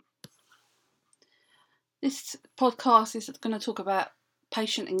This podcast is going to talk about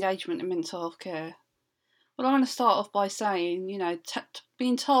patient engagement in mental health care. Well, I'm going to start off by saying,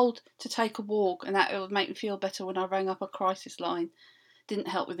 being told to take a walk and that it would make me feel better when I rang up a crisis line didn't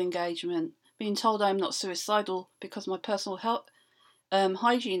help with engagement. Being told I'm not suicidal because my personal health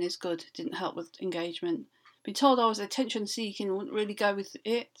hygiene is good didn't help with engagement. Being told I was attention seeking wouldn't really go with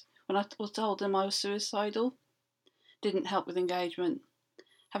it when I was told them I was suicidal didn't help with engagement.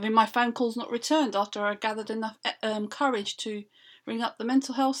 Having my phone calls not returned after I gathered enough courage to ring up the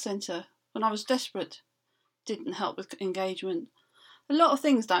mental health centre when I was desperate didn't help with engagement. A lot of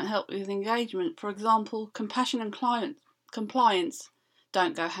things don't help with engagement. For example, compassion and compliance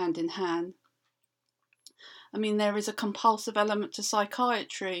don't go hand in hand. I mean, there is a compulsive element to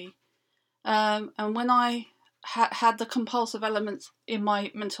psychiatry. And when I had the compulsive elements in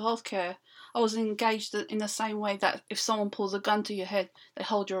my mental health care, I was engaged in the same way that if someone pulls a gun to your head, they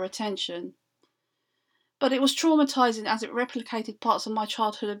hold your attention. But it was traumatising as it replicated parts of my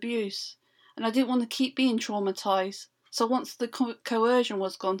childhood abuse, and I didn't want to keep being traumatised, so once the coercion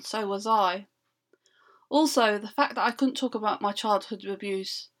was gone, so was I. Also, the fact that I couldn't talk about my childhood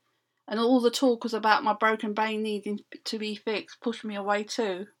abuse, and all the talk was about my broken brain needing to be fixed, pushed me away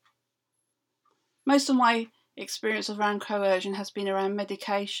too. Most of my experience around coercion has been around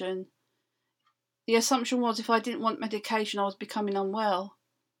medication. The assumption was if I didn't want medication, I was becoming unwell.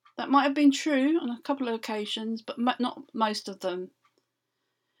 That might have been true on a couple of occasions, but not most of them.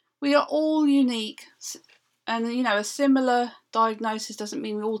 We are all unique, and a similar diagnosis doesn't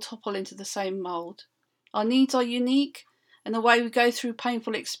mean we all topple into the same mould. Our needs are unique, and the way we go through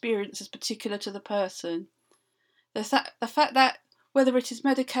painful experience is particular to the person. The fact that whether it is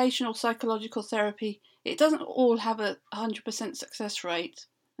medication or psychological therapy, it doesn't all have a 100% success rate,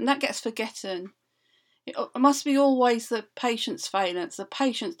 and that gets forgotten. It must be always the patient's failance, the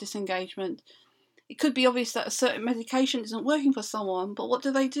patient's disengagement. It could be obvious that a certain medication isn't working for someone, but what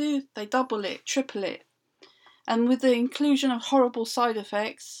do? They double it, triple it. And with the inclusion of horrible side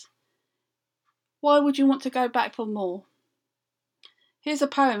effects, why would you want to go back for more? Here's a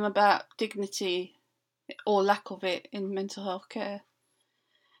poem about dignity, or lack of it, in mental health care.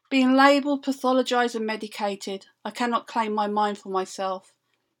 Being labelled, pathologised and medicated, I cannot claim my mind for myself.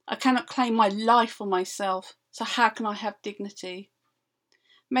 I cannot claim my life for myself, so how can I have dignity?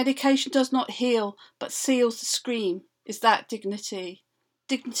 Medication does not heal, but seals the scream. Is that dignity?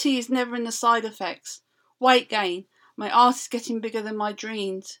 Dignity is never in the side effects. Weight gain. My art is getting bigger than my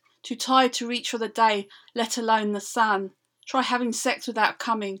dreams. Too tired to reach for the day, let alone the sun. Try having sex without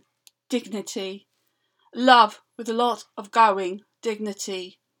coming. Dignity. Love with a lot of going.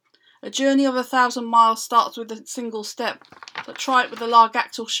 Dignity. A journey of 1,000 miles starts with a single step, but try it with a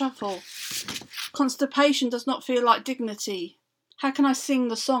largactyl shuffle. Constipation does not feel like dignity. How can I sing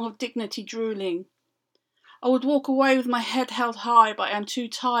the song of dignity drooling? I would walk away with my head held high, but I am too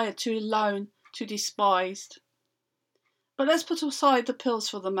tired, too alone, too despised. But let's put aside the pills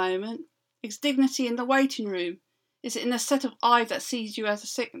for the moment. Is dignity in the waiting room? Is it in a set of eyes that sees you as a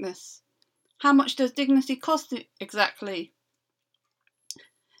sickness? How much does dignity cost exactly?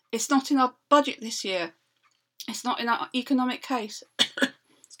 It's not in our budget this year. It's not in our economic case.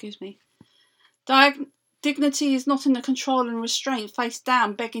 Excuse me. Dignity is not in the control and restraint, face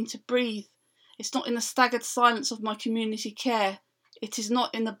down, begging to breathe. It's not in the staggered silence of my community care. It is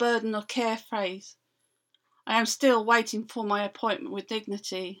not in the burden of care phase. I am still waiting for my appointment with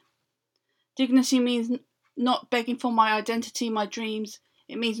dignity. Dignity means not begging for my identity, my dreams.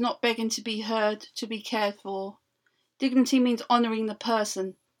 It means not begging to be heard, to be cared for. Dignity means honouring the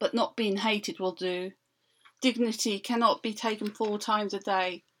person, but not being hated will do. Dignity cannot be taken 4 times a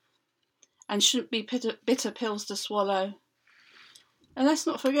day and shouldn't be bitter pills to swallow. And let's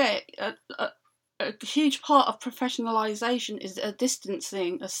not forget, a huge part of professionalisation is a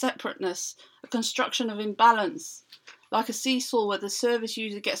distancing, a separateness, a construction of imbalance, like a seesaw where the service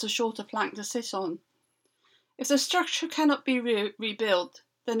user gets a shorter plank to sit on. If the structure cannot be rebuilt,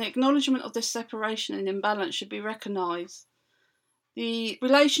 then the acknowledgement of this separation and imbalance should be recognised. The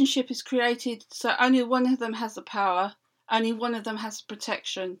relationship is created so only one of them has the power, only one of them has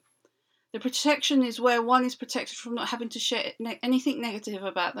protection. The protection is where one is protected from not having to share anything negative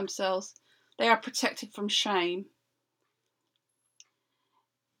about themselves. They are protected from shame.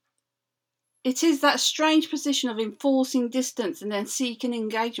 It is that strange position of enforcing distance and then seeking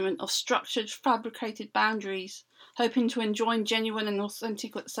engagement of structured, fabricated boundaries, hoping to enjoin genuine and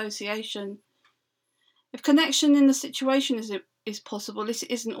authentic association. If connection in the situation is possible, it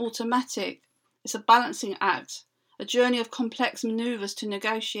isn't automatic. It's a balancing act, a journey of complex manoeuvres to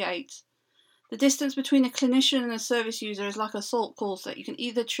negotiate. The distance between a clinician and a service user is like a salt course that you can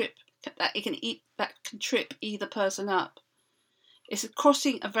either trip that can trip either person up. It's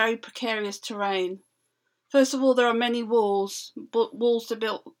crossing a very precarious terrain. First of all, there are many walls to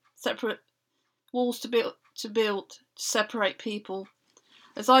build to separate people.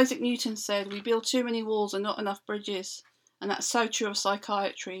 As Isaac Newton said, we build too many walls and not enough bridges, and that's so true of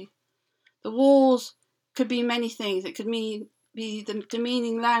psychiatry. The walls could be many things. It could be the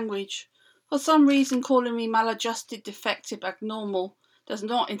demeaning language. For some reason, calling me maladjusted, defective, abnormal does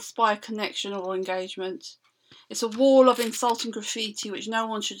not inspire connection or engagement. It's a wall of insulting graffiti which no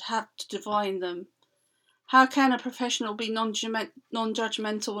one should have to divine them. How can a professional be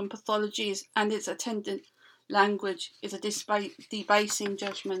non-judgmental when pathology and its attendant language is a debasing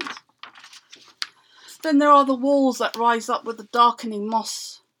judgment? Then there are the walls that rise up with the darkening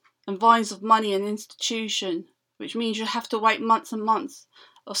moss and vines of money and institution, which means you have to wait months and months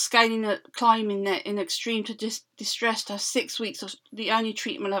of climbing there in extreme distress to have 6 weeks of the only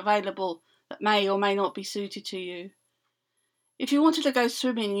treatment available that may or may not be suited to you. If you wanted to go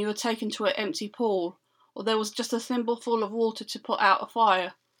swimming and you were taken to an empty pool, or there was just a thimbleful of water to put out a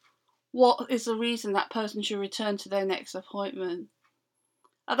fire, what is the reason that person should return to their next appointment?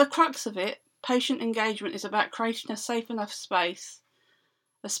 At the crux of it, patient engagement is about creating a safe enough space,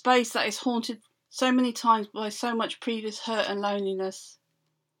 a space that is haunted so many times by so much previous hurt and loneliness.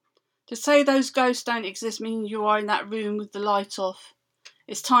 To say those ghosts don't exist means you are in that room with the light off.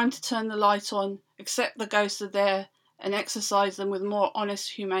 It's time to turn the light on, accept the ghosts are there, and exercise them with more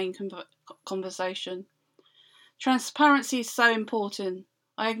honest, humane conversation. Transparency is so important.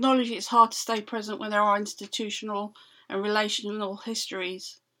 I acknowledge it's hard to stay present when there are institutional and relational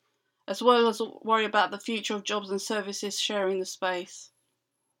histories, as well as worry about the future of jobs and services sharing the space.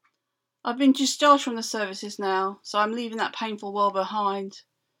 I've been discharged from the services now, so I'm leaving that painful world behind.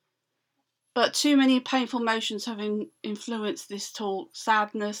 But too many painful emotions have influenced this talk: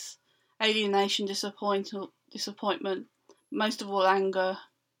 sadness, alienation, disappointment, most of all anger.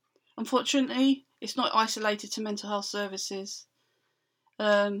 Unfortunately, it's not isolated to mental health services.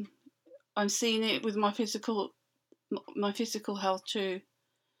 I'm seeing it with my physical health too.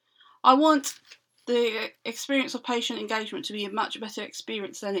 I want the experience of patient engagement to be a much better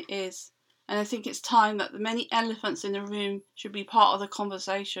experience than it is, and I think it's time that the many elephants in the room should be part of the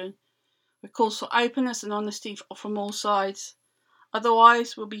conversation, with calls for openness and honesty from all sides.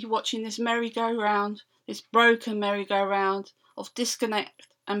 Otherwise, we'll be watching this merry-go-round, this broken merry-go-round of disconnect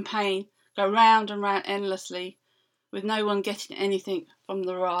and pain go round and round endlessly, with no one getting anything from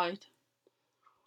the ride.